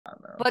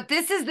But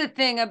this is the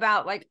thing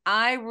about, like,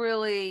 I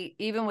really,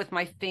 even with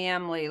my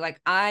family,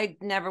 like, I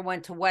never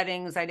went to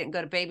weddings. I didn't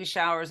go to baby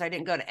showers. I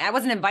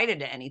wasn't invited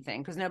to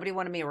anything because nobody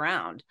wanted me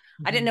around.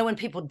 I didn't know when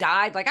people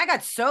died. Like, I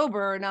got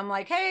sober and I'm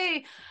like,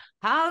 hey,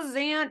 how's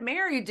Aunt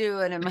Mary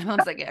doing? And my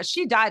mom's like, yeah,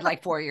 she died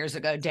like 4 years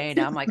ago,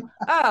 Dana. I'm like,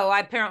 oh,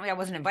 apparently I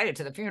wasn't invited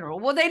to the funeral.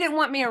 Well, they didn't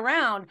want me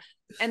around.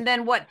 And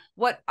then what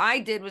I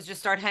did was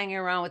just start hanging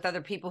around with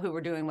other people who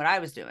were doing what I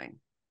was doing.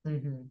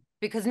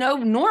 Because no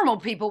normal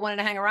people wanted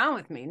to hang around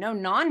with me.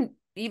 No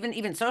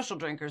even social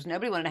drinkers.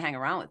 Nobody wanted to hang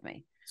around with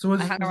me. So I hung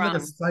was like a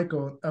around.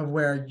 cycle of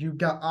where you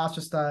got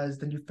ostracized,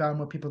 then you found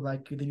more people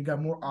like you, then you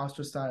got more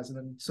ostracized, and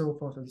then so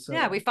forth and so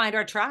Yeah, on. we find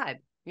our tribe.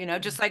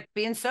 Just like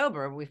being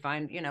sober, we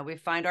find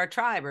our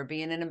tribe, or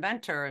being an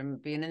inventor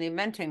and being in the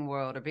inventing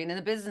world, or being in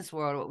the business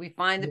world. We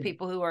find the Yeah.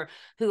 people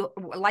who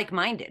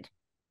like-minded.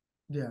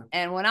 Yeah.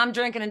 And when I'm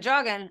drinking and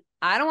jogging,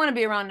 I don't want to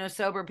be around no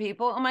sober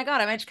people. Oh my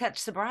God, I might catch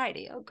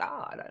sobriety. Oh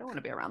God, I don't want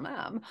to be around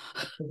them.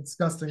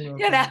 Disgusting little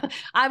you know, thing.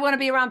 I want to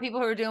be around people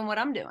who are doing what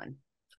I'm doing.